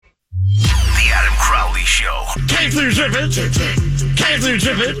Show. Came through dripping. Came through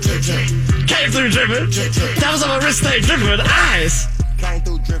dripping. Came through dripping. That was on my wrist, they dripping with eyes.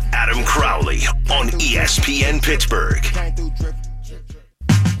 Adam Crowley on ESPN Pittsburgh.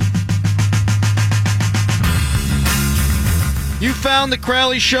 You found the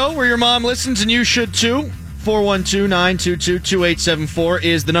Crowley Show where your mom listens, and you should too. 412-922-2874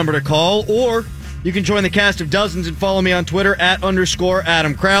 is the number to call, or you can join the cast of dozens and follow me on Twitter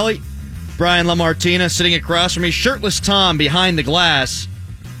 @_Adam Crowley. Brian LaMartina sitting across from me, shirtless Tom behind the glass.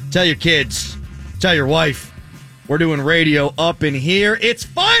 Tell your kids, tell your wife, we're doing radio up in here. It's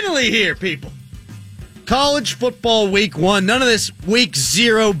finally here, people. College football week 1. None of this week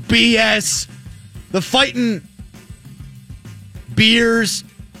 0 BS. The fighting Beers,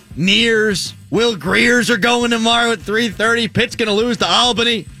 Nears, Will Greers are going tomorrow at 3:30. Pitt's going to lose to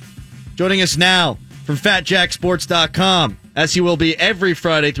Albany. Joining us now from FatJackSports.com, as he will be every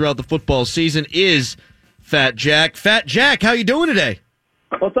Friday throughout the football season, is Fat Jack. Fat Jack, how you doing today?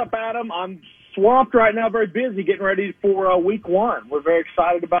 What's up, Adam? I'm swamped right now, very busy, getting ready for week 1. We're very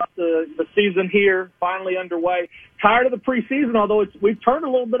excited about the season here, finally underway. Tired of the preseason, although we've turned a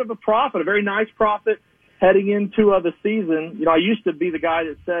little bit of a profit, a very nice profit heading into the season. You know, I used to be the guy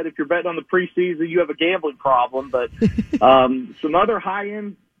that said if you're betting on the preseason, you have a gambling problem. But some other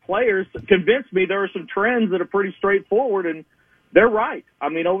high-end players convinced me there are some trends that are pretty straightforward, and they're right. I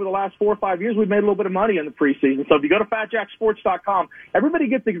mean, over the last 4 or 5 years, we've made a little bit of money in the preseason. So if you go to FatJackSports.com, everybody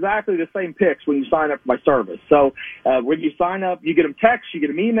gets exactly the same picks when you sign up for my service. So when you sign up, you get them text, you get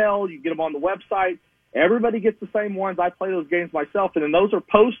them email, you get them on the website. Everybody gets the same ones. I play those games myself, and then those are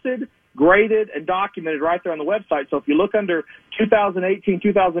posted, graded, and documented right there on the website. So if you look under 2018,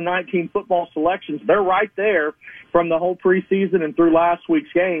 2019 football selections, they're right there from the whole preseason and through last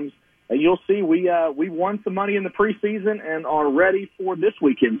week's games. And you'll see we won some money in the preseason and are ready for this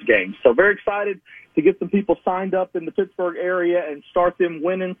weekend's game. So very excited to get some people signed up in the Pittsburgh area and start them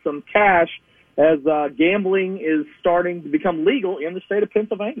winning some cash as gambling is starting to become legal in the state of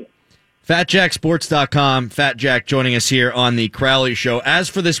Pennsylvania. FatJackSports.com. Fat Jack joining us here on the Crowley Show. As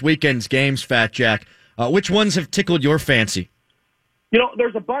for this weekend's games, Fat Jack, which ones have tickled your fancy? You know,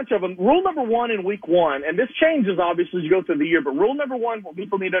 there's a bunch of them. Rule number 1 in week 1, and this changes obviously as you go through the year, but rule number 1, what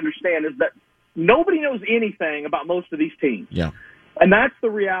people need to understand is that nobody knows anything about most of these teams. Yeah. And that's the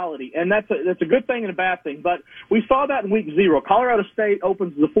reality. And that's a good thing and a bad thing. But we saw that in week 0. Colorado State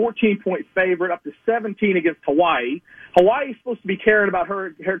opens the 14-point favorite up to 17 against Hawaii. Hawaii's supposed to be caring about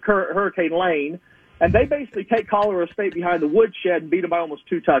Hurricane Lane. And they basically take Colorado State behind the woodshed and beat them by almost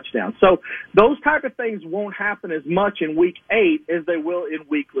 2 touchdowns. So those type of things won't happen as much in week 8 as they will in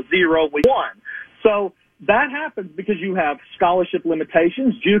week 0, week 1. So that happens because you have scholarship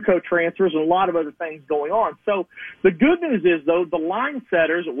limitations, JUCO transfers, and a lot of other things going on. So the good news is, though, the line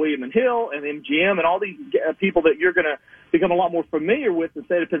setters at William & Hill and MGM and all these people that you're going to become a lot more familiar with in the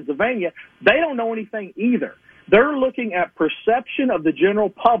state of Pennsylvania, they don't know anything either. They're looking at perception of the general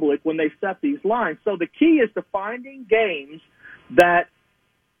public when they set these lines. So the key is to finding games that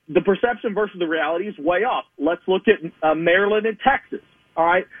the perception versus the reality is way off. Let's look at Maryland and Texas. All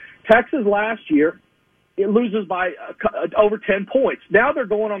right, Texas last year, it loses by over 10 points. Now they're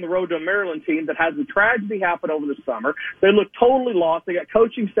going on the road to a Maryland team that has a tragedy happen over the summer. They look totally lost. They got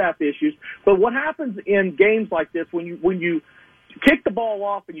coaching staff issues. But what happens in games like this when you kick the ball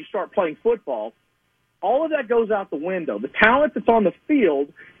off and you start playing football, all of that goes out the window. The talent that's on the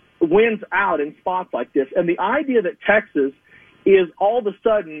field wins out in spots like this. And the idea that Texas is all of a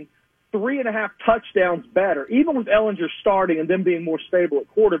sudden 3.5 touchdowns better, even with Ellinger starting and them being more stable at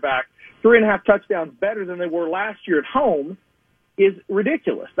quarterback, 3.5 touchdowns better than they were last year at home is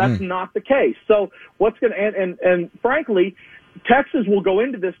ridiculous. That's not the case. So what's going to and frankly, Texas will go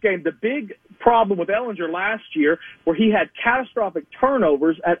into this game. The big problem with Ellinger last year, where he had catastrophic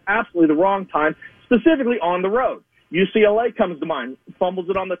turnovers at absolutely the wrong time, specifically on the road. UCLA comes to mind, fumbles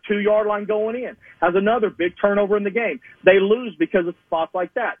it on the 2-yard line going in, has another big turnover in the game. They lose because of spots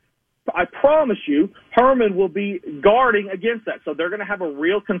like that. I promise you, Herman will be guarding against that. So they're going to have a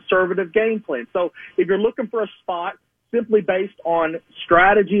real conservative game plan. So if you're looking for a spot simply based on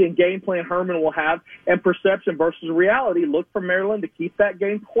strategy and game plan Herman will have and perception versus reality, look for Maryland to keep that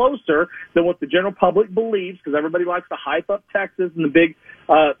game closer than what the general public believes, because everybody likes to hype up Texas and the big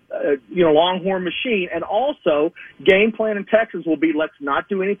Longhorn machine. And also, game plan in Texas will be, let's not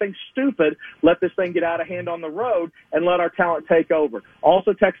do anything stupid, let this thing get out of hand on the road, and let our talent take over.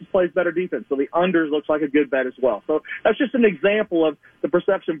 Also, Texas plays better defense, so the unders looks like a good bet as well. So that's just an example of the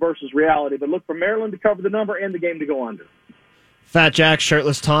perception versus reality. But look for Maryland to cover the number and the game to go under. Fat Jack,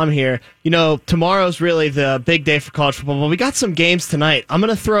 Shirtless Tom here. Tomorrow's really the big day for college football, but we got some games tonight. I'm going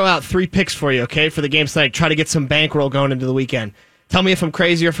to throw out 3 picks for you, okay, for the games tonight. Try to get some bankroll going into the weekend. Tell me if I'm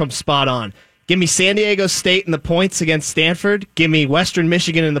crazy or if I'm spot on. Give me San Diego State in the points against Stanford. Give me Western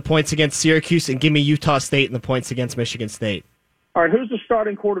Michigan in the points against Syracuse. And give me Utah State in the points against Michigan State. All right, who's the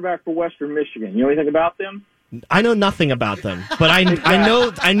starting quarterback for Western Michigan? You know anything about them? I know nothing about them, but I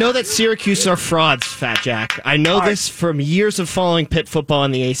know that Syracuse are frauds, Fat Jack. I know this from years of following Pitt football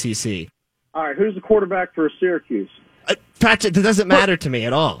in the ACC. All right, who's the quarterback for Syracuse? Fat Jack, that doesn't matter to me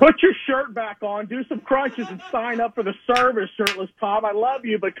at all. Put your shirt back on, do some crunches, and sign up for the service, Shirtless Tom. I love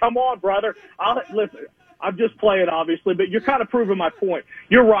you, but come on, brother. Listen, I'm just playing, obviously, but you're kind of proving my point.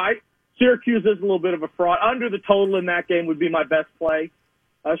 You're right. Syracuse is a little bit of a fraud. Under the total in that game would be my best play.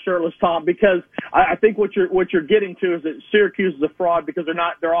 Shirtless Tom, because I think what you're getting to is that Syracuse is a fraud because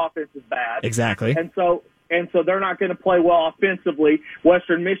their offense is bad. Exactly. And so they're not going to play well offensively.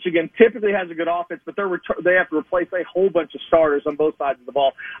 Western Michigan typically has a good offense, but they have to replace a whole bunch of starters on both sides of the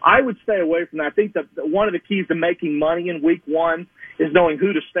ball. I would stay away from that. I think that one of the keys to making money in week 1 is knowing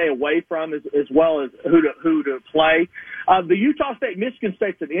who to stay away from as well as who to play. The Utah State-Michigan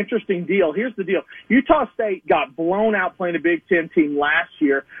State's an interesting deal. Here's the deal. Utah State got blown out playing a Big Ten team last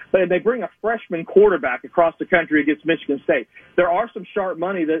year, but they bring a freshman quarterback across the country against Michigan State. There are some sharp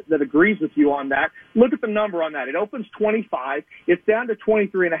money that agrees with you on that. Look at the number on that. It opens 25. It's down to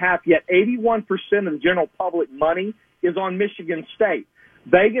 23.5, yet 81% of the general public money is on Michigan State.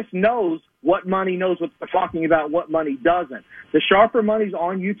 Vegas knows what money knows what they're talking about, what money doesn't. The sharper money's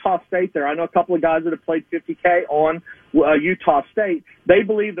on Utah State there. I know a couple of guys that have played $50K on Utah State. They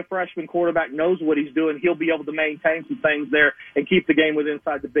believe the freshman quarterback knows what he's doing. He'll be able to maintain some things there and keep the game within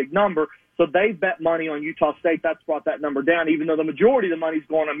inside the big number. So they bet money on Utah State. That's brought that number down, even though the majority of the money's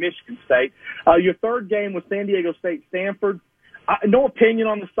going on Michigan State. Your third game was San Diego State-Stanford. No opinion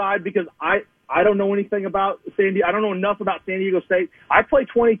on the side because I don't know anything about I don't know enough about San Diego State. I play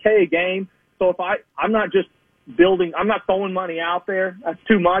 $20K a game, so if I'm not just building, I'm not throwing money out there. That's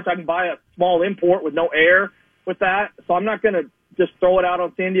too much. I can buy a small import with no air with that, so I'm not going to just throw it out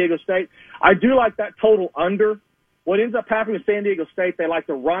on San Diego State. I do like that total under. What ends up happening with San Diego State, they like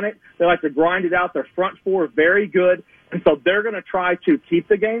to run it. They like to grind it out. Their front four are very good, and so they're going to try to keep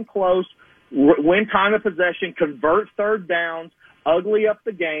the game close, win time of possession, convert third downs, ugly up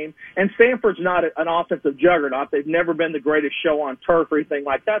the game. And Stanford's not an offensive juggernaut. They've never been the greatest show on turf or anything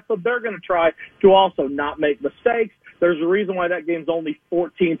like that. So they're going to try to also not make mistakes. There's a reason why that game's only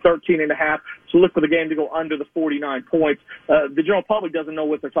 13.5. So look for the game to go under the 49 points. The general public doesn't know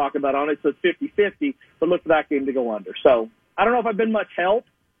what they're talking about on it. So it's 50-50, but look for that game to go under. So I don't know if I've been much help.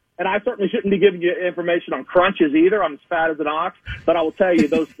 And I certainly shouldn't be giving you information on crunches either. I'm as fat as an ox. But I will tell you,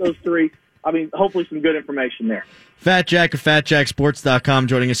 those three, hopefully some good information there. Fat Jack of FatJackSports.com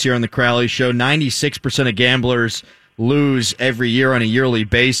joining us here on the Crowley Show. 96% of gamblers lose every year on a yearly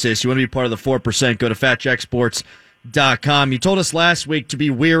basis. You want to be part of the 4%, go to FatJackSports.com. You told us last week to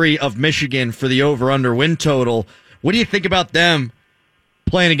be weary of Michigan for the over-under win total. What do you think about them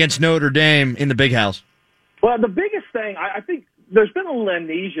playing against Notre Dame in the Big House? Well, the biggest thing, I think there's been a little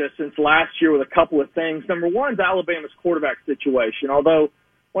amnesia since last year with a couple of things. Number one is Alabama's quarterback situation, although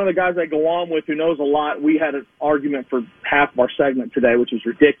one of the guys I go on with who knows a lot, we had an argument for half of our segment today, which was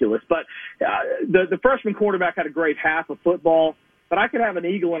ridiculous. But the freshman quarterback had a great half of football, but I could have an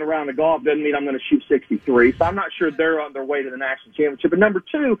eagle in a round of golf. Doesn't mean I'm going to shoot 63. So I'm not sure they're on their way to the national championship. And number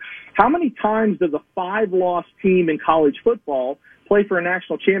two, how many times does a 5-loss team in college football play for a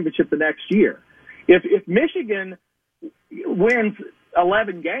national championship the next year? If Michigan wins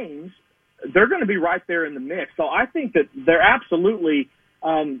 11 games, they're going to be right there in the mix. So I think that they're absolutely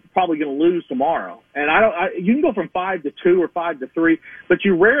probably going to lose tomorrow. And you can go from 5-2 or 5-3, but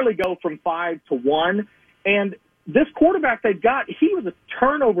you rarely go from 5-1. And this quarterback they've got, he was a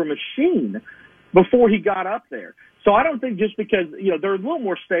turnover machine before he got up there. So I don't think just because, they're a little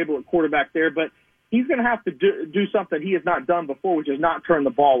more stable at quarterback there, but he's going to have to do something he has not done before, which is not turn the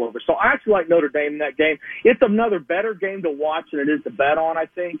ball over. So I actually like Notre Dame in that game. It's another better game to watch than it is to bet on, I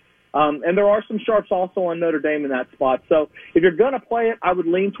think. And there are some sharps also on Notre Dame in that spot. So if you're going to play it, I would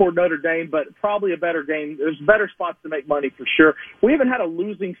lean toward Notre Dame, but probably a better game. There's better spots to make money for sure. We haven't had a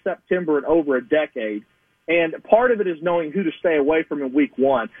losing September in over a decade, and part of it is knowing who to stay away from in week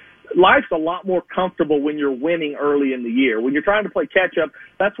 1. Life's a lot more comfortable when you're winning early in the year. When you're trying to play catch-up,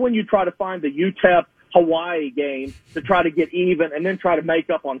 that's when you try to find the UTEP Hawaii game to try to get even and then try to make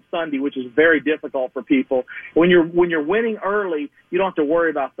up on Sunday, which is very difficult for people. When you're winning early, you don't have to worry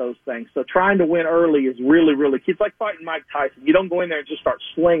about those things. So trying to win early is really, really key. It's like fighting Mike Tyson. You don't go in there and just start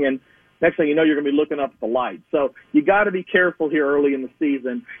slinging next thing you know, you're going to be looking up at the lights. So you got to be careful here early in the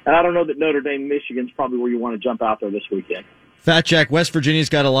season. And I don't know that Notre Dame, Michigan's probably where you want to jump out there this weekend. Fat Jack, West Virginia's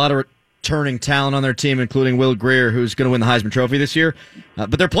got a lot of returning talent on their team, including Will Greer, who's going to win the Heisman Trophy this year.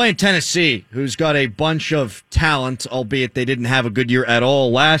 But they're playing Tennessee, who's got a bunch of talent, albeit they didn't have a good year at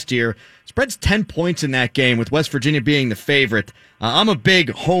all last year. Spread's 10 points in that game, with West Virginia being the favorite. I'm a big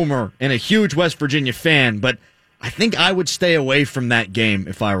homer and a huge West Virginia fan, but I think I would stay away from that game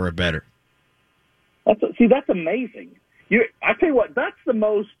if I were a bettor. That's amazing. I tell you what, that's the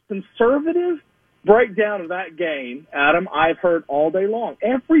most conservative breakdown of that game, Adam, I've heard all day long.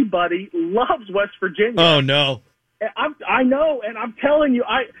 Everybody loves West Virginia. Oh, no. I know, and I'm telling you,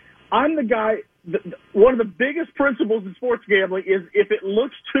 I'm the guy. One of the biggest principles in sports gambling is if it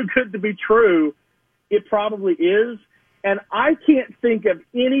looks too good to be true, it probably is. And I can't think of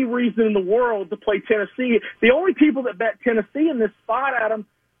any reason in the world to play Tennessee. The only people that bet Tennessee in this spot, Adam,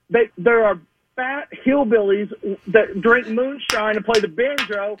 there are fat hillbillies that drink moonshine and play the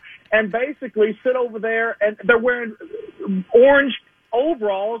banjo and basically sit over there, and they're wearing orange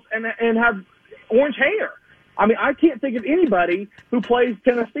overalls and have orange hair. I mean, I can't think of anybody who plays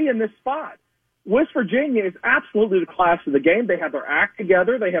Tennessee in this spot. West Virginia is absolutely the class of the game. They have their act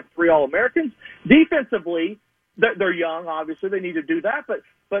together. They have 3 All-Americans. Defensively, they're young, obviously. They need to do that.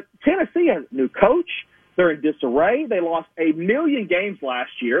 But Tennessee has a new coach. They're in disarray. They lost 1 million games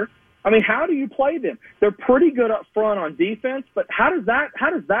last year. I mean, how do you play them? They're pretty good up front on defense, but how does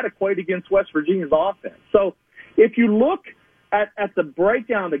that equate against West Virginia's offense? So if you look at the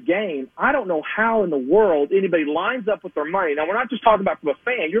breakdown of the game, I don't know how in the world anybody lines up with their money. Now, we're not just talking about from a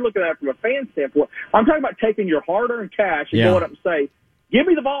fan. You're looking at it from a fan standpoint. I'm talking about taking your hard-earned cash and going up and say, give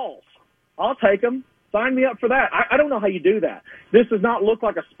me the balls. I'll take them. Sign me up for that. I don't know how you do that. This does not look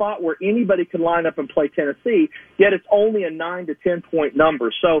like a spot where anybody can line up and play Tennessee, yet it's only a 9 to 10-point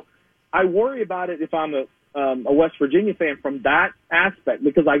number. So I worry about it if I'm a West Virginia fan from that aspect,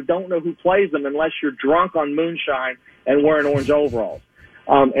 because I don't know who plays them unless you're drunk on moonshine and wearing orange overalls.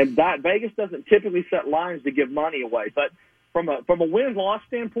 And that Vegas doesn't typically set lines to give money away. But from a win-loss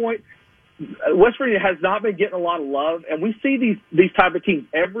standpoint, West Virginia has not been getting a lot of love, and we see these type of teams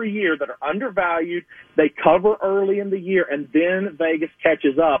every year that are undervalued. They cover early in the year, and then Vegas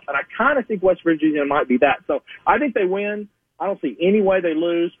catches up. And I kind of think West Virginia might be that. So I think they win. I don't see any way they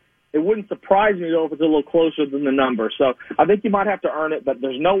lose. It wouldn't surprise me, though, if it's a little closer than the number. So I think you might have to earn it, but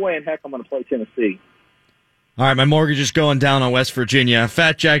there's no way in heck I'm going to play Tennessee. All right, my mortgage is going down on West Virginia.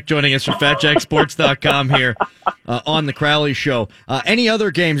 Fat Jack joining us from FatJackSports.com here on the Crowley Show. Any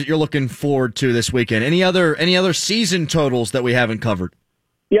other games that you're looking forward to this weekend? Any other season totals that we haven't covered?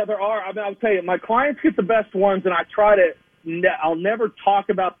 Yeah, there are. I mean, I'll tell you, my clients get the best ones, and I try to. I'll never talk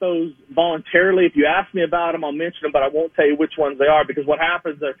about those voluntarily. If you ask me about them, I'll mention them, but I won't tell you which ones they are, because what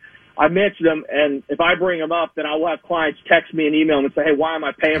happens is I mention them, and if I bring them up, then I will have clients text me and email them and say, hey, why am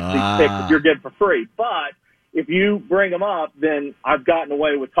I paying for these picks if you're getting for free? But if you bring them up, then I've gotten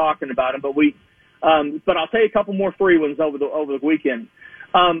away with talking about them. But I'll tell you a couple more free ones over the weekend.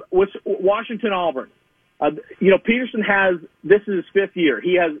 With Washington Auburn, Peterson this is his 5th year.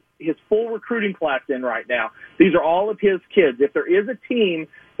 He has his full recruiting class in right now. These are all of his kids. If there is a team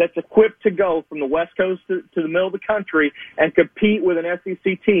that's equipped to go from the West Coast to the middle of the country and compete with an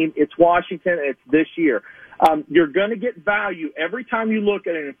SEC team, it's Washington, and it's this year. You're going to get value every time you look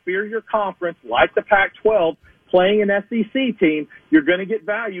at an inferior conference like the Pac-12 playing an SEC team. You're going to get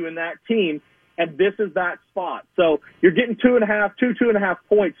value in that team, and this is that spot. So you're getting 2.5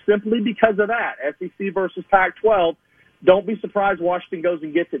 points simply because of that. SEC versus Pac-12. Don't be surprised Washington goes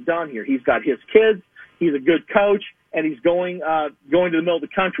and gets it done here. He's got his kids. He's a good coach, and he's going to the middle of the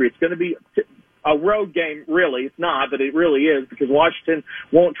country. It's going to be a road game, really. It's not, but it really is, because Washington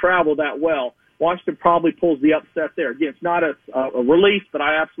won't travel that well. Washington probably pulls the upset there. Again, it's not a release, but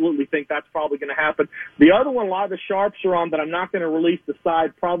I absolutely think that's probably going to happen. The other one, a lot of the sharps are on, but I'm not going to release the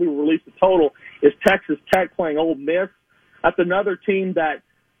side, probably release the total, is Texas Tech playing Ole Miss. That's another team that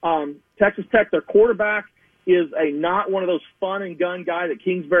Texas Tech, their quarterback, is not one of those fun and gun guy that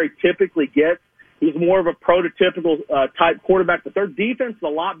Kingsbury typically gets. He's more of a prototypical type quarterback, but their defense is a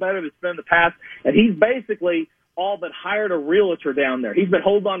lot better than it's been in the past, and he's basically all but hired a realtor down there. He's been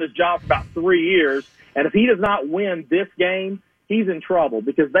holding on to his job for about 3 years, and if he does not win this game, he's in trouble,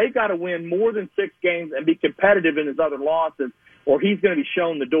 because they've got to win more than 6 games and be competitive in his other losses, or he's going to be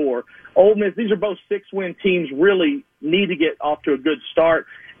shown the door. Ole Miss, these are both 6-win teams, really need to get off to a good start.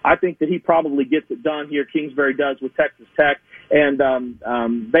 I think that he probably gets it done here. Kingsbury does with Texas Tech. and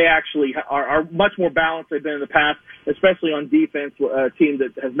they actually are much more balanced than they've been in the past, especially on defense. A team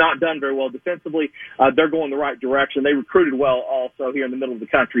that has not done very well defensively, they're going the right direction. They recruited well also here in the middle of the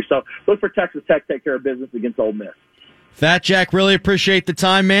country. So look for Texas Tech take care of business against Ole Miss. Fat Jack, really appreciate the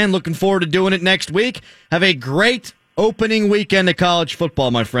time, man. Looking forward to doing it next week. Have a great opening weekend of college football,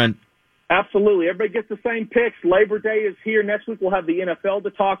 my friend. Absolutely. Everybody gets the same picks. Labor Day is here. Next week we'll have the NFL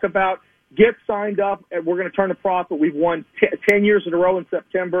to talk about. Get signed up, and we're going to turn a profit. We've won 10 years in a row in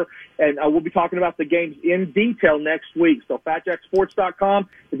September, and we'll be talking about the games in detail next week. So FatJackSports.com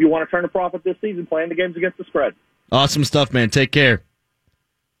if you want to turn a profit this season, playing the games against the spread. Awesome stuff, man. Take care.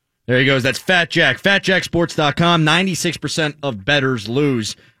 There he goes. That's Fat Jack. FatJackSports.com. 96% of bettors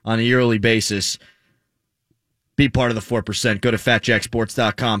lose on a yearly basis. Be part of the 4%. Go to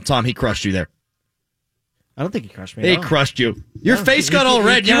FatJackSports.com. Tom, he crushed you there. I don't think he crushed me. He crushed you. Your face got all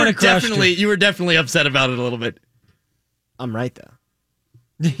red. You were definitely upset about it a little bit. I'm right,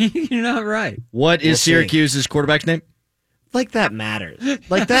 though. You're not right. What is Syracuse's quarterback's name? Like, that matters.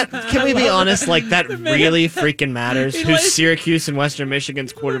 Like, that, can we be honest? Like, that really freaking matters. Who's Syracuse and Western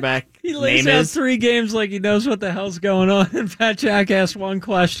Michigan's quarterback He lays name out is? 3 games like he knows what the hell's going on, and Fat Jack asked one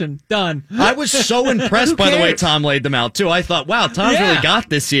question. Done. I was so impressed by the way Tom laid them out, too. I thought, wow, Tom's really got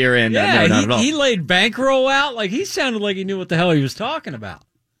this here, and no, not at all. He laid bankroll out like he sounded like he knew what the hell he was talking about.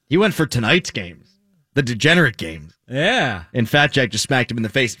 He went for tonight's games, the degenerate games. Yeah. And Fat Jack just smacked him in the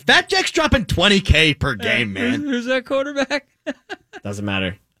face. Fat Jack's dropping $20K per game, man. Who's that quarterback? Doesn't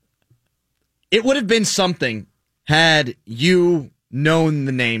matter. It would have been something had you known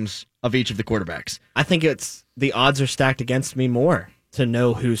the names of each of the quarterbacks. I think the odds are stacked against me more to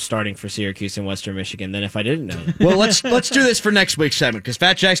know who's starting for Syracuse and Western Michigan than if I didn't know. Well, let's do this for next week's segment, because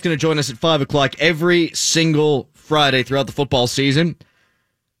Fat Jack's going to join us at 5 o'clock every single Friday throughout the football season.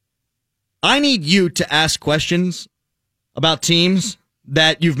 I need you to ask questions about teams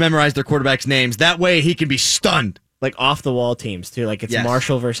that you've memorized their quarterbacks' names. That way he can be stunned. Like off-the-wall teams, too. Like, it's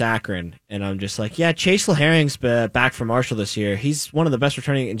Marshall versus Akron. And I'm just like, yeah, Chase LeHerring's back for Marshall this year. He's one of the best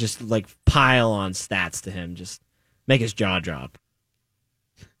returning, and just, like, pile on stats to him. Just make his jaw drop.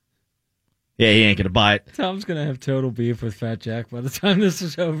 Yeah, he ain't going to buy it. Tom's going to have total beef with Fat Jack by the time this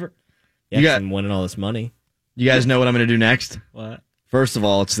is over. Yeah, I'm winning all this money. You guys know what I'm going to do next? What? First of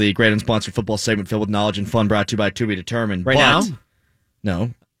all, it's the great unsponsored football segment filled with knowledge and fun, brought to you by To Be Determined. Right now? No.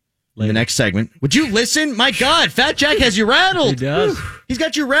 In the next segment. Would you listen? My God, Fat Jack has you rattled. He does. He's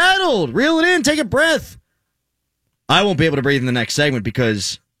got you rattled. Reel it in. Take a breath. I won't be able to breathe in the next segment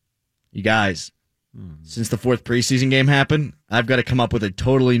because, you guys, since the 4th preseason game happened, I've got to come up with a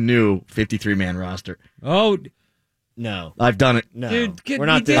totally new 53-man roster. Oh, no. I've done it. No. dude, we're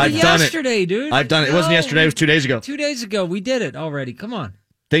not doing it. I've done yesterday, dude. I've done it. It wasn't yesterday. It was 2 days ago. 2 days ago. We did it already. Come on.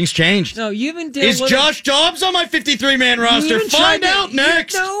 Things changed. No, you even did. Is Josh Dobbs on my 53-man roster? Find out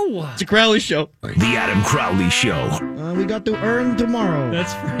next. No. It's a Crowley Show. The Adam Crowley Show. We got to earn tomorrow.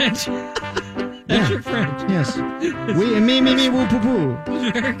 That's French. That's your French. Yes. Me, woo, poo, poo.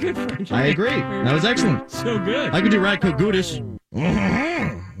 Very good French. I agree. That was excellent. So good. I could do Radko Gudis.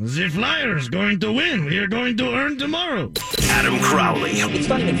 The Flyers going to win. We are going to earn tomorrow. Adam Crowley It's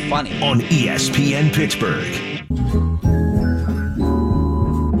not even funny. on ESPN Pittsburgh.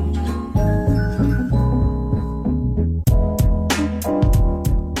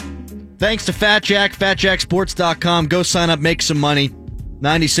 Thanks to Fat Jack, FatJackSports.com. Go sign up, make some money.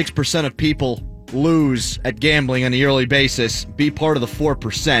 96% of people lose at gambling on a yearly basis. Be part of the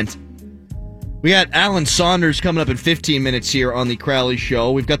 4%. We got Alan Saunders coming up in 15 minutes here on the Crowley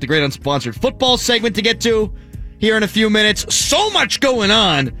Show. We've got the great unsponsored football segment to get to here in a few minutes. So much going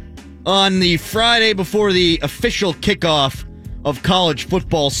on the Friday before the official kickoff of college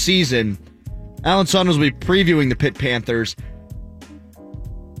football season. Alan Saunders will be previewing the Pitt Panthers.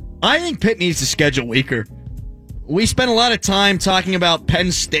 I think Pitt needs to schedule weaker. We spent a lot of time talking about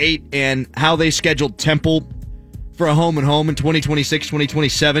Penn State and how they scheduled Temple for a home and home in 2026,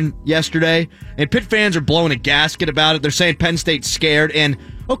 2027 yesterday. And Pitt fans are blowing a gasket about it. They're saying Penn State's scared. And,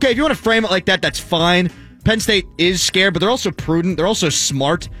 okay, if you want to frame it like that, that's fine. Penn State is scared, but they're also prudent. They're also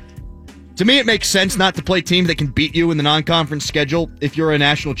smart. To me, it makes sense not to play teams that can beat you in the non-conference schedule if you're a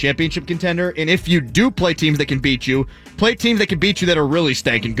national championship contender. And if you do play teams that can beat you, play teams that can beat you that are really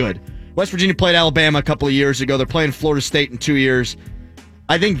stinking good. West Virginia played Alabama a couple of years ago. They're playing Florida State in 2 years.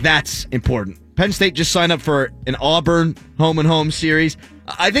 I think that's important. Penn State just signed up for an Auburn home-and-home series.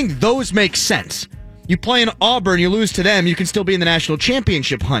 I think those make sense. You play in Auburn, you lose to them, you can still be in the national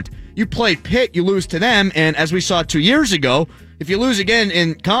championship hunt. You play Pitt, you lose to them, and as we saw 2 years ago, if you lose again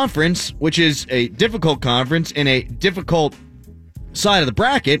in conference, which is a difficult conference in a difficult side of the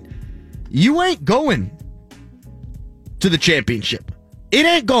bracket, you ain't going to the championship. It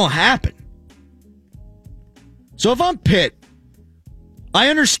ain't going to happen. So if I'm Pitt, I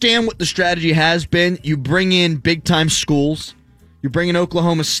understand what the strategy has been. You bring in big-time schools. You bring in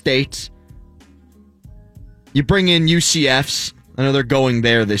Oklahoma State. You bring in UCFs. I know they're going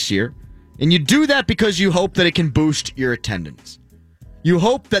there this year. And you do that because you hope that it can boost your attendance. You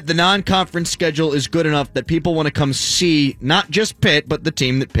hope that the non-conference schedule is good enough that people want to come see not just Pitt, but the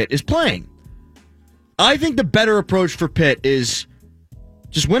team that Pitt is playing. I think the better approach for Pitt is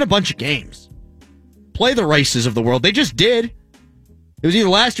just win a bunch of games. Play the Rices of the world. They just did. It was either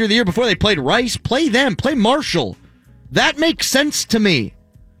last year or the year before they played Rice. Play them. Play Marshall. That makes sense to me.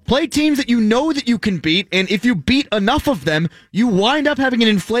 Play teams that you know that you can beat, and if you beat enough of them, you wind up having an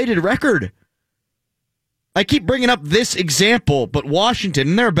inflated record. I keep bringing up this example, but Washington,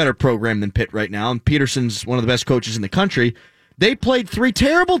 and they're a better program than Pitt right now, and Peterson's one of the best coaches in the country. They played 3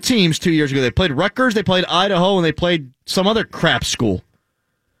 terrible teams 2 years ago. They played Rutgers, they played Idaho, and they played some other crap school.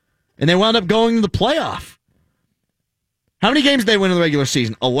 And they wound up going to the playoff. How many games did they win in the regular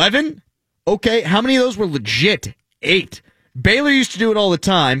season? 11? Okay, how many of those were legit? 8. Baylor used to do it all the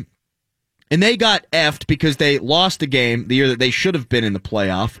time, and they got effed because they lost a game the year that they should have been in the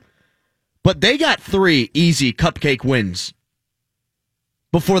playoff. But they got 3 easy cupcake wins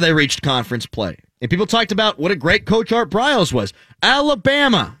before they reached conference play. And people talked about what a great coach Art Briles was.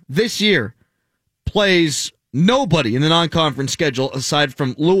 Alabama this year plays nobody in the non-conference schedule aside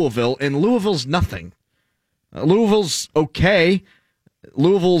from Louisville, and Louisville's nothing. Louisville's okay.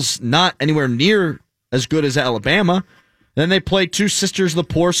 Louisville's not anywhere near as good as Alabama. Then they played 2 Sisters of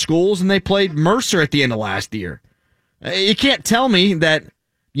the Poor schools, and they played Mercer at the end of last year. You can't tell me that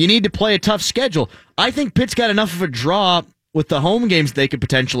you need to play a tough schedule. I think Pitt's got enough of a draw with the home games they could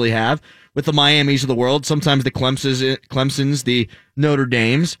potentially have, with the Miamis of the world, sometimes the Clemsons, the Notre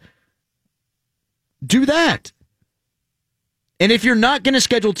Dames. Do that. And if you're not going to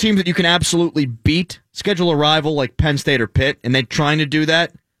schedule teams that you can absolutely beat, schedule a rival like Penn State or Pitt, and they're trying to do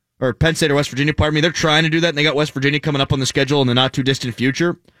that, or Penn State or West Virginia, pardon me, they're trying to do that, and they got West Virginia coming up on the schedule in the not-too-distant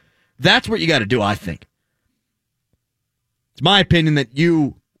future. That's what you got to do, I think. It's my opinion that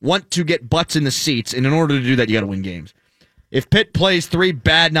you want to get butts in the seats, and in order to do that, you got to win games. If Pitt plays 3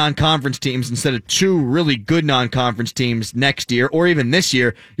 bad non-conference teams instead of 2 really good non-conference teams next year, or even this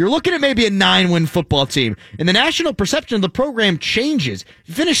year, you're looking at maybe a 9-win football team. And the national perception of the program changes. If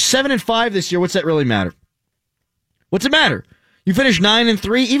you finish 7-5 this year, what's that really matter? What's it matter? You finish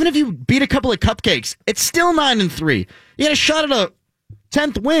 9-3, even if you beat a couple of cupcakes, it's still 9-3. You had a shot at a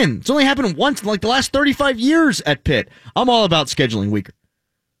 10th win. It's only happened once in like the last 35 years at Pitt. I'm all about scheduling weaker.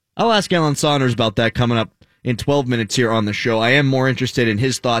 I'll ask Alan Saunders about that coming up in 12 minutes here on the show. I am more interested in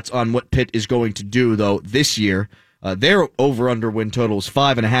his thoughts on what Pitt is going to do, though, this year. Their over-under win total is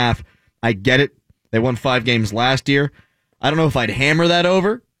 5.5. I get it. They won 5 games last year. I don't know if I'd hammer that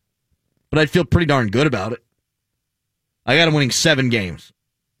over, but I'd feel pretty darn good about it. I got them winning 7 games.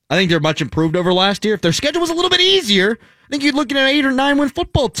 I think they're much improved over last year. If their schedule was a little bit easier, I think you'd look at an 8 or 9 win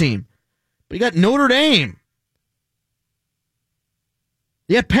football team. But you got Notre Dame.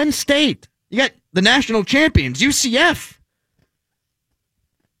 You got Penn State. You got the national champions, UCF.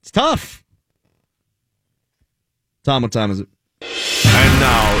 It's tough. Tom, what time is it? And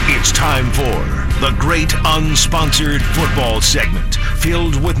now it's time for the great unsponsored football segment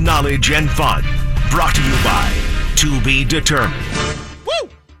filled with knowledge and fun. Brought to you by To Be Determined. Woo!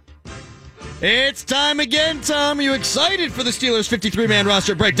 It's time again, Tom. Are you excited for the Steelers' 53-man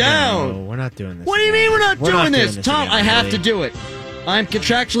roster breakdown? No, we're not doing this. What do you mean we're not doing this? Tom, again, I have really. to do it. I'm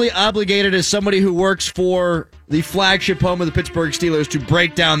contractually obligated as somebody who works for the flagship home of the Pittsburgh Steelers to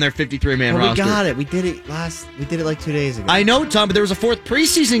break down their 53-man Well, roster. we got it. We did it like 2 days ago. I know, Tom, but there was a 4th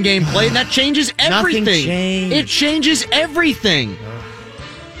preseason game played, and that changes everything. Nothing changed. It changes everything.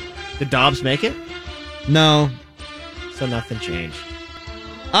 Did Dobbs make it? No. So nothing changed.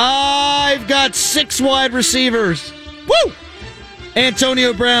 I've got 6 wide receivers. Woo!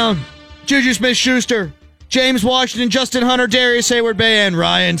 Antonio Brown, Juju Smith-Schuster, James Washington, Justin Hunter, Darius Hayward-Bay, and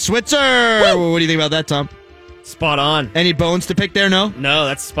Ryan Switzer. Woo! What do you think about that, Tom? Spot on. Any bones to pick there, no? No,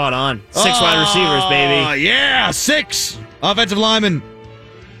 that's spot on. 6 wide receivers, baby. Oh, yeah, 6. Offensive linemen.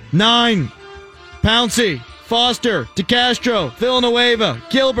 9. Pouncey, Foster, DeCastro, Villanueva,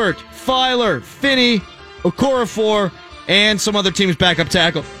 Gilbert, Filer, Finney, Okorafor, and some other team's backup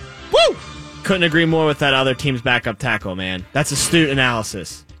tackle. Woo! Couldn't agree more with that other team's backup tackle, man. That's astute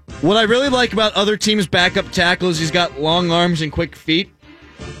analysis. What I really like about other teams' backup tackle is he's got long arms and quick feet.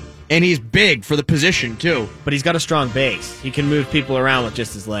 And he's big for the position, too. But he's got a strong base. He can move people around with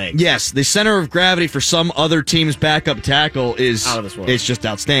just his legs. Yes, the center of gravity for some other team's backup tackle is out of this world. It's just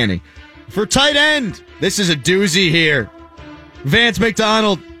outstanding. For tight end, this is a doozy here. Vance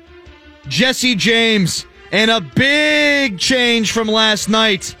McDonald, Jesse James, and a big change from last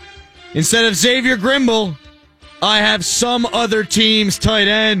night. Instead of Xavier Grimble, I have some other team's tight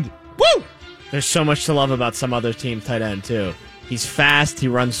end. Woo! There's so much to love about some other team's tight end, too. He's fast. He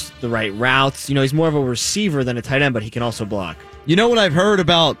runs the right routes. He's more of a receiver than a tight end, but he can also block. You know what I've heard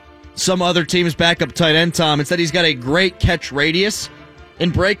about some other team's backup tight end, Tom? It's that he's got a great catch radius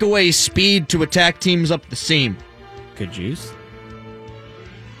and breakaway speed to attack teams up the seam. Good juice.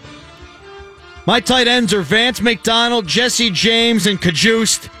 My tight ends are Vance McDonald, Jesse James, and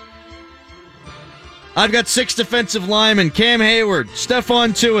Cajuiced. I've got 6 defensive linemen: Cam Hayward, Stephon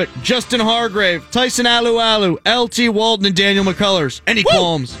Tuitt, Justin Hargrave, Tyson Alualu, L.T. Walton, and Daniel McCullers. Any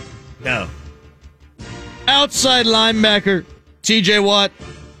qualms? No. Outside linebacker: T.J. Watt,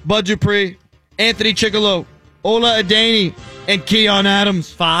 Bud Dupree, Anthony Chickalo, Ola Adeni, and Keon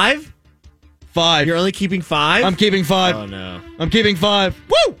Adams. 5? 5. You're only keeping 5? I'm keeping 5. Oh, no. I'm keeping 5.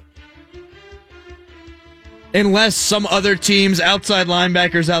 Woo! Unless some other team's outside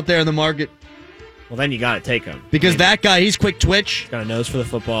linebackers out there in the market. Well, then you got to take him. Because that guy, he's quick twitch. Got a nose for the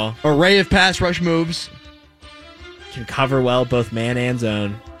football. Array of pass rush moves. Can cover well, both man and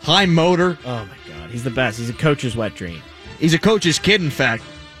zone. High motor. Oh, my God. He's the best. He's a coach's wet dream. He's a coach's kid, in fact.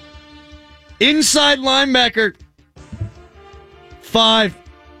 Inside linebacker. 5.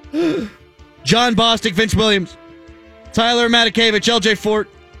 John Bostic, Vince Williams, Tyler Matakevich, LJ Fort,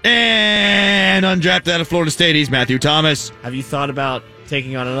 and undrafted out of Florida State, he's Matthew Thomas. Have you thought about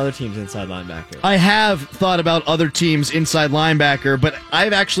taking on another team's inside linebacker? I have thought about other teams' inside linebacker, but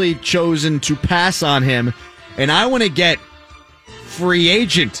I've actually chosen to pass on him, and I want to get free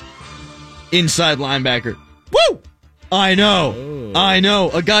agent inside linebacker. Woo! I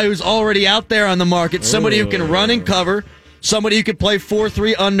know. A guy who's already out there on the market, somebody who can run and cover, somebody who can play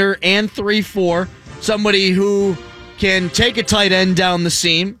 4-3 under and 3-4, somebody who can take a tight end down the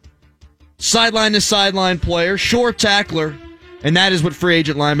seam, sideline to sideline player, short tackler, and that is what free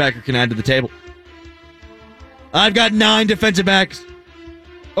agent linebacker can add to the table. I've got 9 defensive backs: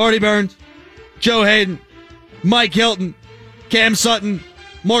 Artie Burns, Joe Hayden, Mike Hilton, Cam Sutton,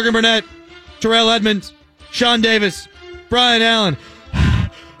 Morgan Burnett, Terrell Edmonds, Sean Davis, Brian Allen,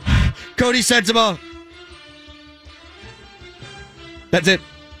 Cody Sensabaugh. That's it.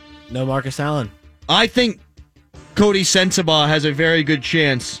 No Marcus Allen. I think Cody Sensabaugh has a very good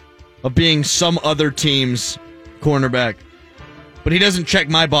chance of being some other team's cornerback. But he doesn't check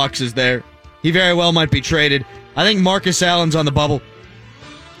my boxes there. He very well might be traded. I think Marcus Allen's on the bubble.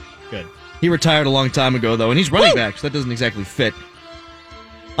 Good. He retired a long time ago, though, and he's running back, so that doesn't exactly fit.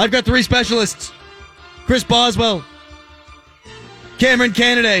 I've got 3 specialists: Chris Boswell, Cameron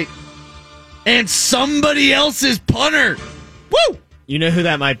Candidate, and somebody else's punter. Woo! You know who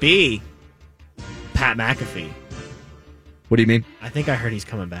that might be? Pat McAfee. What do you mean? I think I heard he's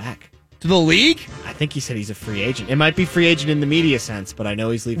coming back. To the league? I think he said he's a free agent. It might be free agent in the media sense, but I know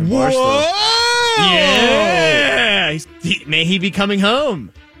he's leaving Barstool. Yeah! May he be coming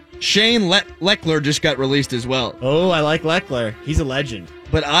home? Shane Leckler just got released as well. Oh, I like Leckler. He's a legend.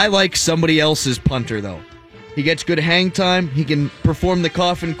 But I like somebody else's punter, though. He gets good hang time. He can perform the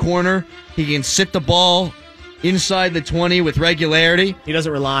coffin corner. He can sit the ball inside the 20 with regularity. He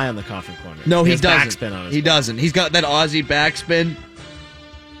doesn't rely on the coffin corner. No, he doesn't. Backspin on his he ball. doesn't. He's got that Aussie backspin.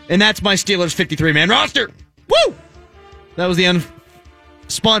 And that's my Steelers 53-man roster. Woo! That was the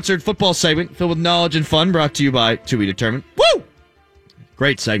unsponsored football segment filled with knowledge and fun, brought to you by To Be Determined. Woo!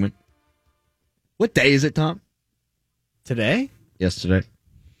 Great segment. What day is it, Tom? Today? Yesterday.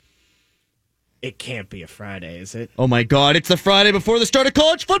 It can't be a Friday, is it? Oh my God, it's the Friday before the start of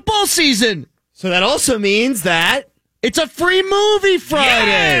college football season. So that also means that it's a free movie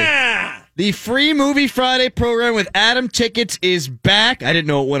Friday. Yeah! The free movie Friday program with Adam Tickets is back. I didn't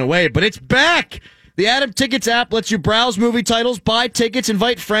know it went away, but it's back. The Adam Tickets app lets you browse movie titles, buy tickets,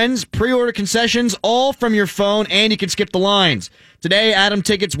 invite friends, pre-order concessions, all from your phone, and you can skip the lines. Today, Adam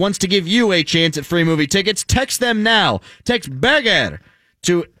Tickets wants to give you a chance at free movie tickets. Text them now. Text BURGER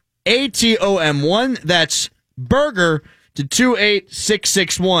to ATOM1. That's BURGER to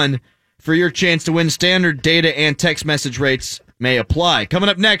 28661 for your chance to win. Standard data and text message rates may apply. Coming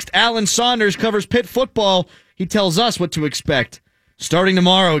up next, Alan Saunders covers Pitt football. He tells us what to expect starting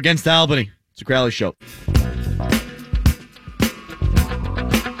tomorrow against Albany. It's a Crowley Show.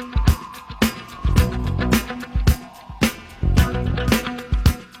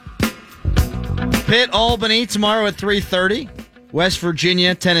 Pitt, Albany tomorrow at 3:30. West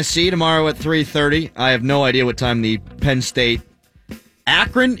Virginia, Tennessee tomorrow at 3:30. I have no idea what time the Penn State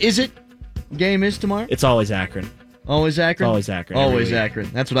Akron, is it? Game is tomorrow? it's always Akron. Always Akron? Always Akron. Always Akron.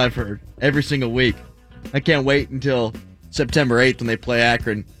 That's what I've heard every single week. I can't wait until September 8th when they play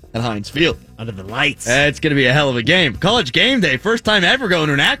Akron at Heinz Field. Under the lights. It's going to be a hell of a game. College game day. First time ever going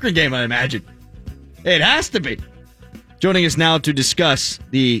to an Akron game, I imagine. It has to be. Joining us now to discuss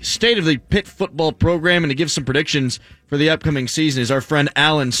the state of the Pitt football program and to give some predictions for the upcoming season is our friend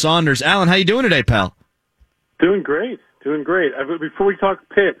Alan Saunders. Alan, how you doing today, pal? Doing great. Before we talk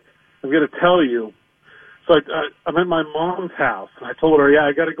Pitt, I'm going to tell you. So I'm at my mom's house, and I told her,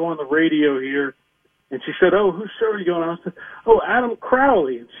 I got to go on the radio here. And she said, whose show are you going on? I said, Adam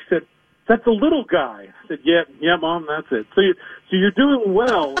Crowley. And she said, that's the little guy. I said, yeah, Mom, that's it. So you're doing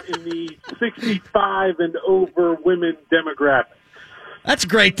well in the 65 and over women demographic. That's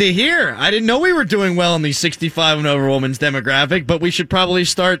great to hear. I didn't know we were doing well in the 65 and over women's demographic, but we should probably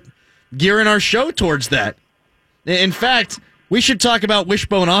start gearing our show towards that. In fact, we should talk about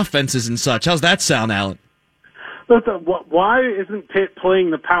wishbone offenses and such. How's that sound, Alan? Why isn't Pitt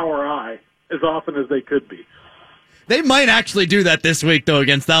playing the power I as often as they could be? They might actually do that this week, though,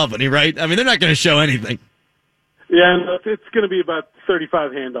 against Albany, right? I mean, they're not going to show anything. Yeah, and it's going to be about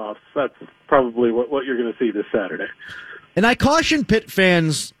 35 handoffs. That's probably what you're going to see this Saturday. And I caution Pitt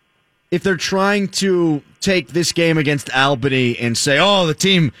fans, if they're trying to take this game against Albany and say, the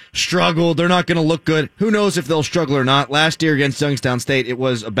team struggled, they're not going to look good. Who knows if they'll struggle or not. Last year against Youngstown State, it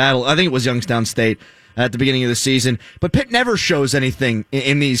was a battle. I think it was Youngstown State at the beginning of the season. But Pitt never shows anything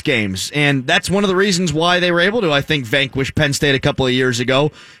in these games. And that's one of the reasons why they were able to, I think, vanquish Penn State a couple of years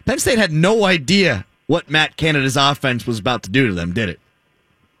ago. Penn State had no idea what Matt Canada's offense was about to do to them, did it?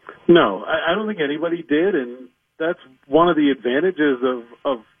 No, I don't think anybody did. And that's one of the advantages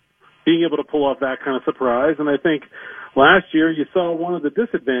of being able to pull off that kind of surprise. And I think last year you saw one of the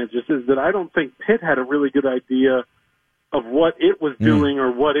disadvantages is that I don't think Pitt had a really good idea of what it was doing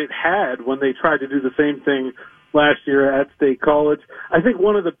or what it had when they tried to do the same thing last year at State College. I think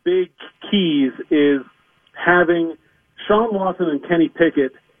one of the big keys is having Sean Lawson and Kenny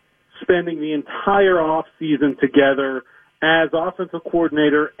Pickett spending the entire offseason together as offensive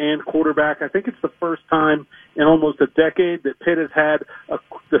coordinator and quarterback. I think it's the first time in almost a decade that Pitt has had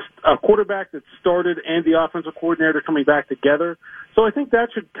a quarterback that started and the offensive coordinator coming back together. So I think that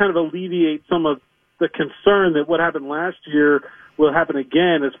should kind of alleviate some of the concern that what happened last year will happen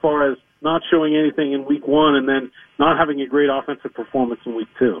again as far as not showing anything in week one and then not having a great offensive performance in week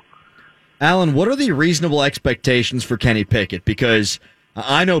two. Alan, what are the reasonable expectations for Kenny Pickett? Because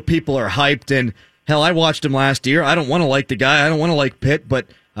I know people are hyped, and hell, I watched him last year. I don't want to like the guy. I don't want to like Pitt, but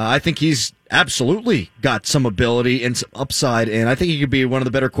I think he's absolutely got some ability and some upside, and I think he could be one of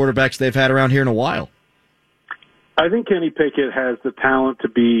the better quarterbacks they've had around here in a while. I think Kenny Pickett has the talent to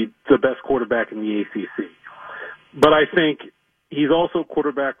be the best quarterback in the ACC. But I think he's also a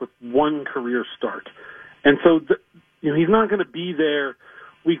quarterback with one career start. And so he's not going to be there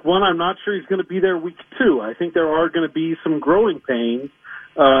week one. I'm not sure he's going to be there week two. I think there are going to be some growing pains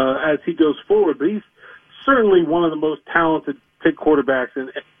as he goes forward. But he's certainly one of the most talented Pitt quarterbacks.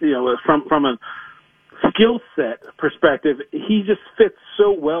 And, from a skill set perspective, he just fits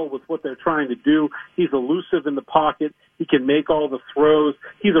so well with what they're trying to do. He's elusive in the pocket. He can make all the throws.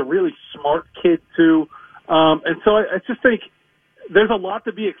 He's a really smart kid, too. And so I just think there's a lot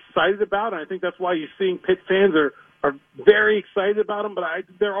to be excited about, and I think that's why you're seeing Pitt fans are very excited about him, but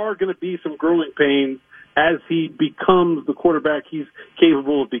there are going to be some growing pains as he becomes the quarterback he's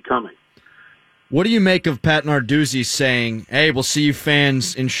capable of becoming. What do you make of Pat Narduzzi saying, hey, we'll see you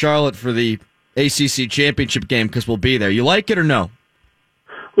fans in Charlotte for the ACC championship game because we'll be there? You like it or no?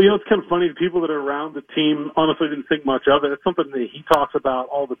 Well, it's kind of funny. The people that are around the team honestly didn't think much of it. It's something that he talks about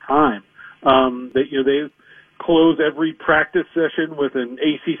all the time. They close every practice session with an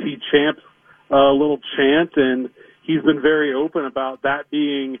ACC champs little chant, and he's been very open about that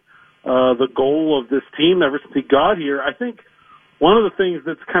being the goal of this team ever since he got here. I think one of the things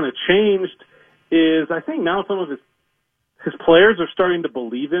that's kind of changed is I think now some of his players are starting to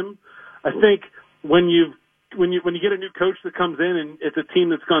believe him. I think when you get a new coach that comes in and it's a team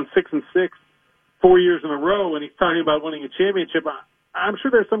that's gone 6-6 4 years in a row and he's talking about winning a championship, I'm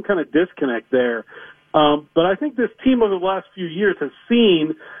sure there's some kind of disconnect there. But I think this team over the last few years has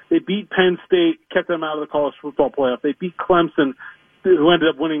seen they beat Penn State, kept them out of the college football playoff. They beat Clemson, who ended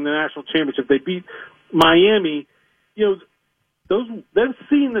up winning the national championship. They beat Miami. They've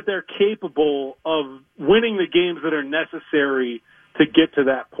seen that they're capable of winning the games that are necessary to get to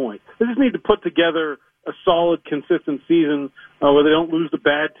that point. They just need to put together a solid, consistent season where they don't lose to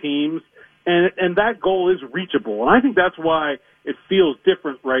bad teams, and that goal is reachable. And I think that's why it feels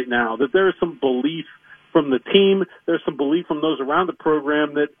different right now, that there is some belief from the team. There's some belief from those around the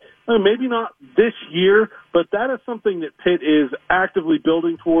program that maybe not this year, but that is something that Pitt is actively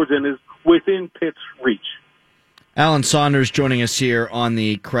building towards and is within Pitt's reach. Alan Saunders joining us here on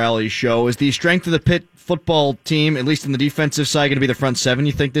the Crowley Show. Is the strength of the Pitt football team, at least in the defensive side, going to be the front seven,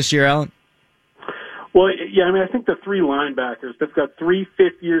 you think, this year, Alan? Well, yeah, I think the three linebackers, they've got 3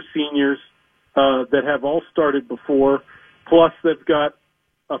 fifth-year seniors that have all started before, plus they've got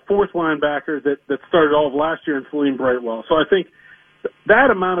a fourth linebacker that started all of last year in Salim Brightwell. So I think that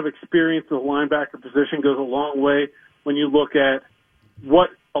amount of experience in the linebacker position goes a long way when you look at what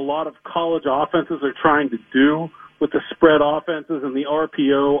a lot of college offenses are trying to do with the spread offenses and the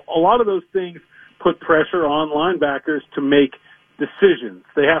RPO. A lot of those things put pressure on linebackers to make decisions.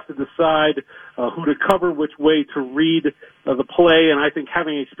 They have to decide who to cover, which way to read the play, and I think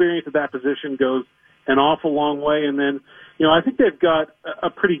having experience at that position goes an awful long way. And then, I think they've got a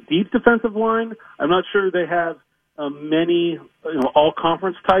pretty deep defensive line. I'm not sure they have many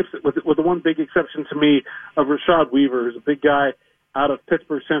all-conference types, with the one big exception to me of Rashad Weaver, who's a big guy out of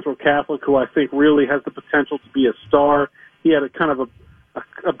Pittsburgh Central Catholic, who I think really has the potential to be a star. He had a kind of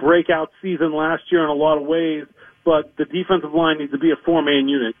a breakout season last year in a lot of ways, but the defensive line needs to be a four-man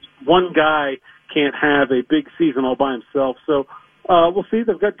unit. One guy can't have a big season all by himself. So we'll see.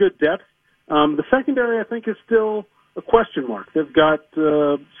 They've got good depth. The secondary, I think, is still a question mark. They've got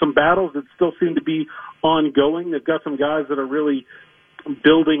some battles that still seem to be ongoing. They've got some guys that are really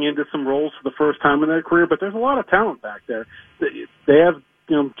building into some roles for the first time in their career, but there's a lot of talent back there. They have,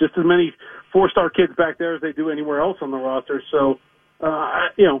 just as many four-star kids back there as they do anywhere else on the roster. So, I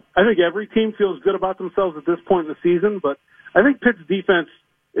think every team feels good about themselves at this point in the season, but I think Pitt's defense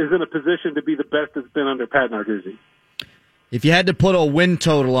is in a position to be the best it's been under Pat Narduzzi. If you had to put a win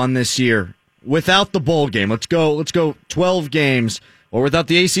total on this year, without the bowl game, let's go 12 games, or without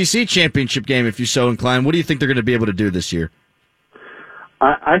the ACC championship game, if you're so inclined, what do you think they're going to be able to do this year?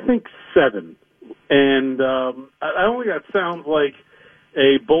 I think 7. And I don't think that sounds like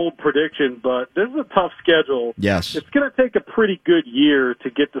a bold prediction, but this is a tough schedule. Yes. It's going to take a pretty good year to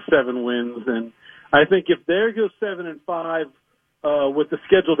get to 7 wins. And I think if they go 7-5 with the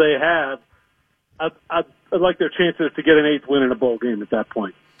schedule they have, I'd like their chances to get an 8th win in a bowl game at that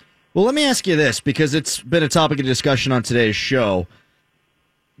point. Well, let me ask you this, because it's been a topic of discussion on today's show.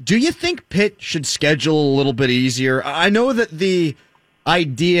 Do you think Pitt should schedule a little bit easier? I know that the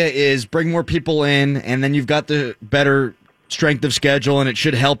idea is bring more people in, and then you've got the better strength of schedule, and it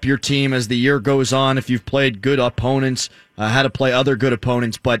should help your team as the year goes on if you've played good opponents, how to play other good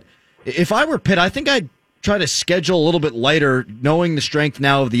opponents. But if I were Pitt, I think I'd try to schedule a little bit lighter, knowing the strength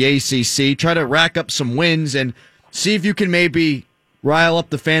now of the ACC, try to rack up some wins and see if you can maybe rile up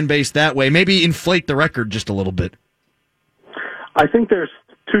the fan base that way, maybe inflate the record just a little bit. I think there's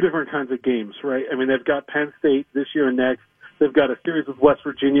 2 different kinds of games, right? I mean, they've got Penn State this year and next. They've got a series with West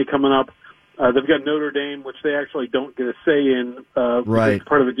Virginia coming up. They've got Notre Dame, which they actually don't get a say in. Right. It's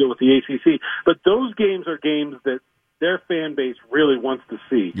part of the deal with the ACC. But those games are games that their fan base really wants to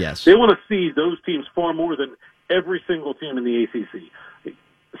see. Yes. They want to see those teams far more than every single team in the ACC.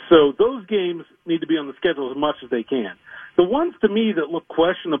 So those games need to be on the schedule as much as they can. The ones to me that look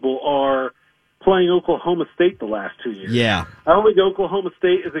questionable are playing Oklahoma State the last 2 years. Yeah. I don't think Oklahoma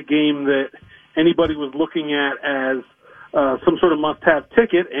State is a game that anybody was looking at as some sort of must-have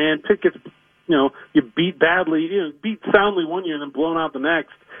ticket, and Pitt gets, you beat badly, beat soundly one year and then blown out the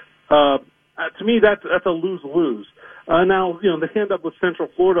next. To me, that's a lose-lose. Now, they end up with Central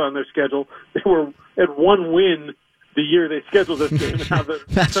Florida on their schedule. They were at 1 win the year they scheduled this game. And now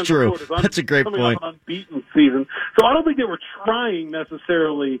That's Central true. That's a great point. Off an unbeaten season. So I don't think they were trying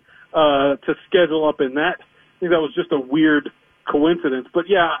necessarily to schedule up in that. I think that was just a weird coincidence. But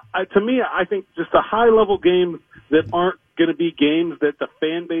yeah, to me, I think just a high-level game that aren't going to be games that the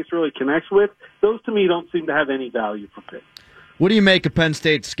fan base really connects with, those to me don't seem to have any value for Pitt. What do you make of Penn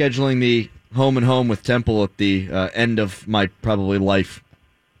State scheduling the home and home with Temple at the end of my probably life?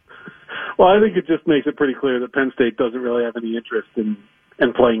 Well, I think it just makes it pretty clear that Penn State doesn't really have any interest in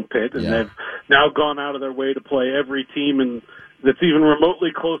playing Pitt, and they've now gone out of their way to play every team that's even remotely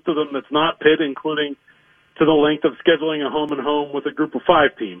close to them that's not Pitt, including to the length of scheduling a home and home with a group of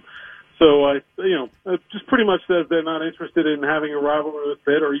 5 team. So, it just pretty much says they're not interested in having a rivalry with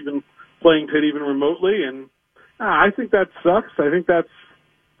Pitt or even playing Pitt even remotely, and I think that sucks. I think that's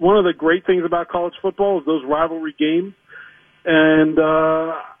one of the great things about college football is those rivalry games, and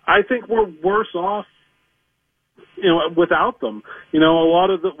I think we're worse off, without them. A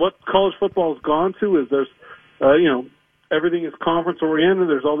lot of what college football has gone to is there's, everything is conference oriented.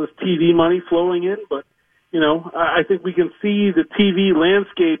 There's all this TV money flowing in, but I think we can see the TV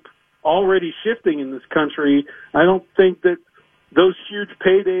landscape already shifting in this country. I don't think that those huge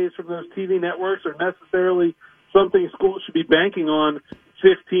paydays from those TV networks are necessarily something schools should be banking on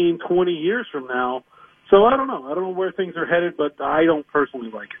 15, 20 years from now. So I don't know. I don't know where things are headed, but I don't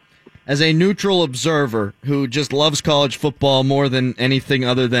personally like it. As a neutral observer who just loves college football more than anything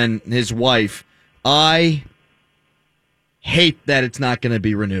other than his wife, I hate that it's not going to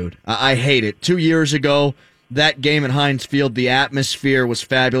be renewed. I hate it. 2 years ago, that game at Heinz Field, the atmosphere was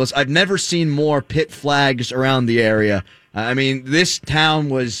fabulous. I've never seen more Pitt flags around the area. I mean, this town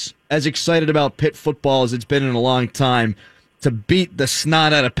was as excited about Pitt football as it's been in a long time. To beat the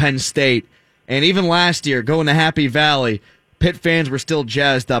snot out of Penn State, and even last year, going to Happy Valley, Pitt fans were still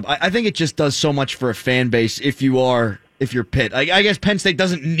jazzed up. I think it just does so much for a fan base if you're Pitt. I guess Penn State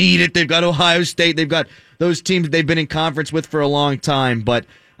doesn't need it. They've got Ohio State. They've got those teams they've been in conference with for a long time. But,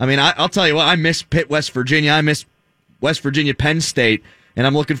 I mean, I'll tell you what, I miss Pitt, West Virginia. I miss West Virginia, Penn State. And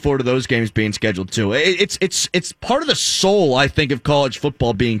I'm looking forward to those games being scheduled, too. It's part of the soul, I think, of college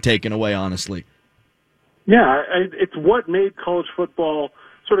football being taken away, honestly. Yeah, it's what made college football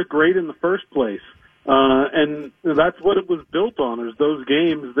sort of great in the first place. And that's what it was built on, is those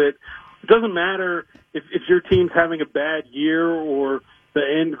games that it doesn't matter if your team's having a bad year or the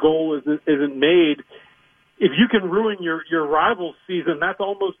end goal isn't made. If you can ruin your rival's season, that's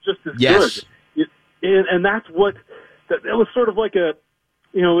almost just as good. And that's what that was sort of like a,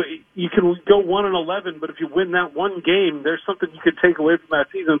 you can go 1-11, but if you win that one game, there's something you could take away from that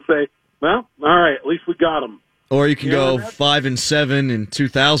season and say, well, all right, at least we got them. Or you can go 5-7 in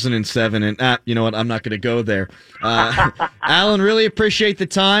 2007, and you know what? I'm not going to go there. Alan, really appreciate the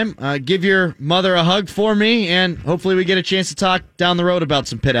time. Give your mother a hug for me, and hopefully we get a chance to talk down the road about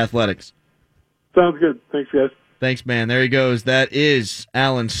some Pitt athletics. Sounds good. Thanks, guys. Thanks, man. There he goes. That is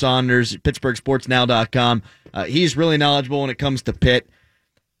Alan Saunders, PittsburghSportsNow.com. He's really knowledgeable when it comes to Pitt.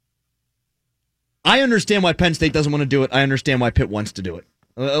 I understand why Penn State doesn't want to do it. I understand why Pitt wants to do it.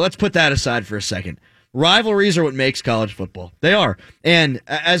 Let's put that aside for a second. Rivalries are what makes college football. They are. And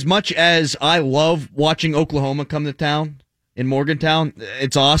as much as I love watching Oklahoma come to town in Morgantown,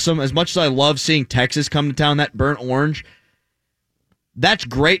 it's awesome. As much as I love seeing Texas come to town, that burnt orange, that's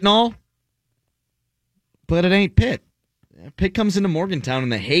great and all, but it ain't Pitt. Pitt comes into Morgantown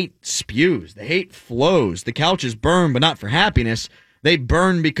and the hate spews. The hate flows. The couches burn, but not for happiness. They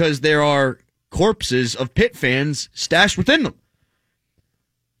burn because there are corpses of Pitt fans stashed within them.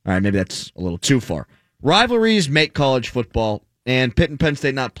 All right, maybe that's a little too far. Rivalries make college football, and Pitt and Penn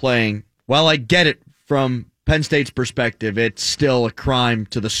State not playing, while I get it from Penn State's perspective, it's still a crime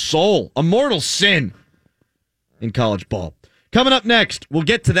to the soul, a mortal sin in college ball. Coming up next, we'll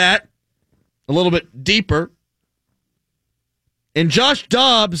get to that a little bit deeper. And Josh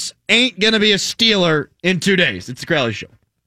Dobbs ain't going to be a Steeler in 2 days. It's the Crowley Show.